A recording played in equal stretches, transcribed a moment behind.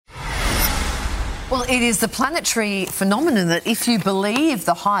Well, it is the planetary phenomenon that, if you believe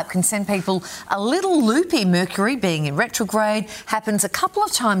the hype, can send people a little loopy. Mercury being in retrograde happens a couple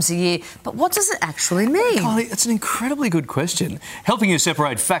of times a year, but what does it actually mean? Kylie, it's an incredibly good question. Helping you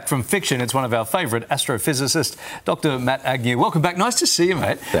separate fact from fiction, it's one of our favourite astrophysicists, Dr. Matt Agnew. Welcome back. Nice to see you,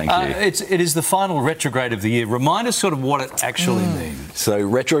 mate. Thank you. It is the final retrograde of the year. Remind us sort of what it actually means. So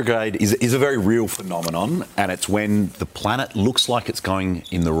retrograde is a very real phenomenon, and it's when the planet looks like it's going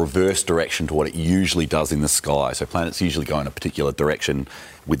in the reverse direction to what it usually does in the sky. So planets usually go in a particular direction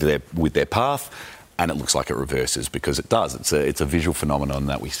with their path, and it looks like it reverses because it does. It's a visual phenomenon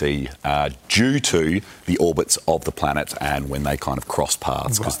that we see due to the orbits of the planets and when they kind of cross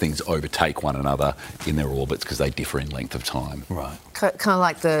paths, because things overtake one another in their orbits because they differ in length of time. Right. Kind of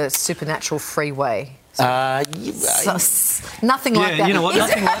like the supernatural freeway. Nothing like that. You know what?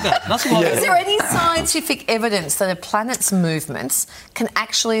 Nothing like that. Nothing like that. Is there any scientific evidence that a planet's movements can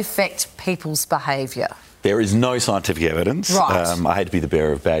actually affect people's behaviour? There is no scientific evidence. Right. I hate to be the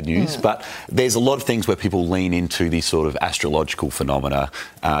bearer of bad news, but there's a lot of things where people lean into these sort of astrological phenomena,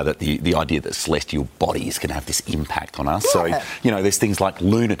 that the idea that celestial bodies can have this impact on us. Yeah. So, there's things like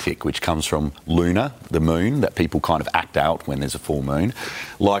lunatic, which comes from lunar, the moon, that people kind of act out when there's a full moon.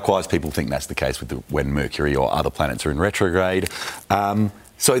 Likewise, people think that's the case when Mercury or other planets are in retrograde.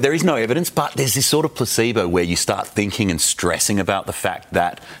 So there is no evidence, but there's this sort of placebo where you start thinking and stressing about the fact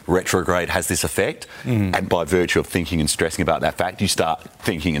that retrograde has this effect, and by virtue of thinking and stressing about that fact, you start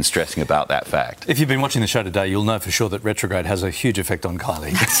thinking and stressing about that fact. If you've been watching the show today, you'll know for sure that retrograde has a huge effect on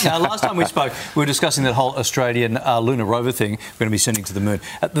Kylie. Last time we spoke, we were discussing that whole Australian lunar rover thing we're going to be sending to the moon.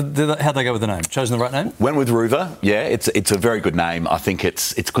 How'd they go with the name? Chosen the right name? Went with Rover, yeah. It's a very good name. I think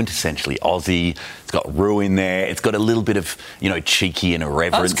it's quintessentially Aussie. It's got Roo in there. It's got a little bit of, cheeky and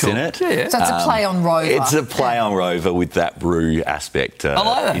irreverent in it. Yeah. So it's a play on Rover. It's a play on Rover with that Roo aspect I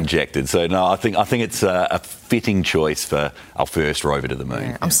like that. injected. So no, I think it's a fitting choice for our first rover to the moon.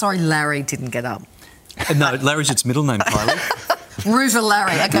 Yeah. I'm sorry Larry didn't get up. No, Larry's its middle name, Kylie. Rover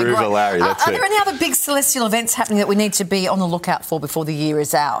Larry. Okay, Rover great. Larry, that's Are there any other big celestial events happening that we need to be on the lookout for before the year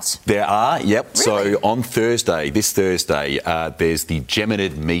is out? There are, yep. Really? So on this Thursday, there's the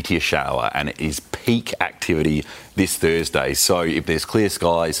Geminid meteor shower, and it is peak activity this Thursday. So if there's clear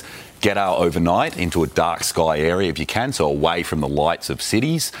skies, get out overnight into a dark sky area if you can, so away from the lights of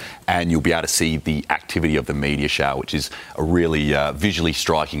cities, and you'll be able to see the activity of the meteor shower, which is a really visually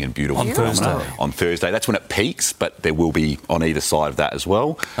striking and beautiful phenomenon. On Thursday. That's when it peaks, but there will be on either side of that as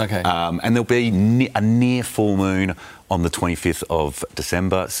well. Okay. And there'll be a near full moon on the 25th of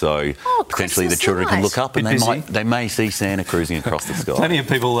December, so potentially the children can look up and they may see Santa cruising across the sky. Plenty of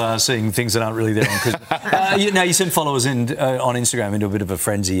people seeing things that aren't really there on Christmas. You sent followers on Instagram into a bit of a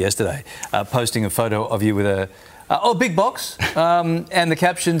frenzy yesterday, posting a photo of you with a big box, and the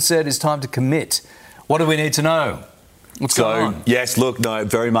caption said, "It's time to commit." What do we need to know? What's going on? Yes, look, no,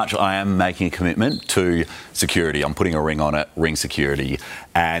 very much I am making a commitment to security. I'm putting a ring on it, ring security.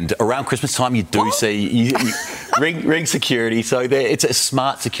 And around Christmas time, you do see ring security. So it's a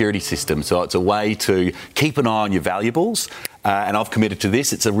smart security system. So it's a way to keep an eye on your valuables. And I've committed to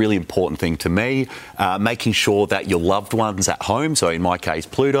this. It's a really important thing to me, making sure that your loved ones at home, so in my case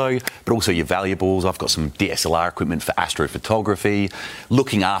Pluto, but also your valuables. I've got some DSLR equipment for astrophotography,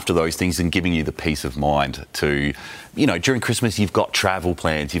 looking after those things and giving you the peace of mind to, during Christmas you've got travel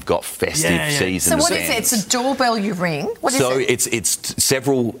plans, you've got festive season. So what is it? It's a doorbell you ring? What is it? It's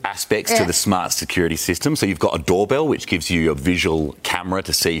several aspects to the smart security system. So you've got a doorbell, which gives you a visual camera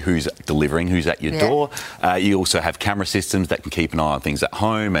to see who's delivering, who's at your door. You also have camera systems that can keep an eye on things at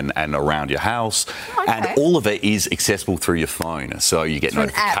home and around your house. Okay. And all of it is accessible through your phone. So you get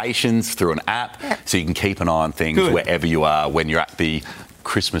notifications through an app, so you can keep an eye on things wherever you are. When you're at the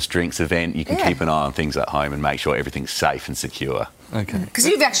Christmas drinks event, you can keep an eye on things at home and make sure everything's safe and secure. Okay. Because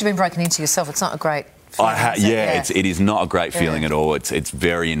you've actually been broken into yourself. It's not a great feeling, it is not a great feeling at all. It's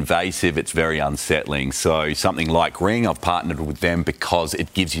very invasive, it's very unsettling. So something like Ring, I've partnered with them because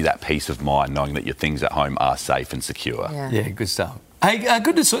it gives you that peace of mind knowing that your things at home are safe and secure. Yeah, good stuff. Hey,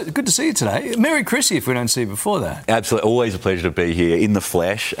 good to see you today. Merry Chrissy if we don't see you before that. Absolutely, always a pleasure to be here in the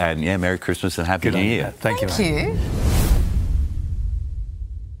flesh, and Merry Christmas and Happy New Year. Thank you, mate.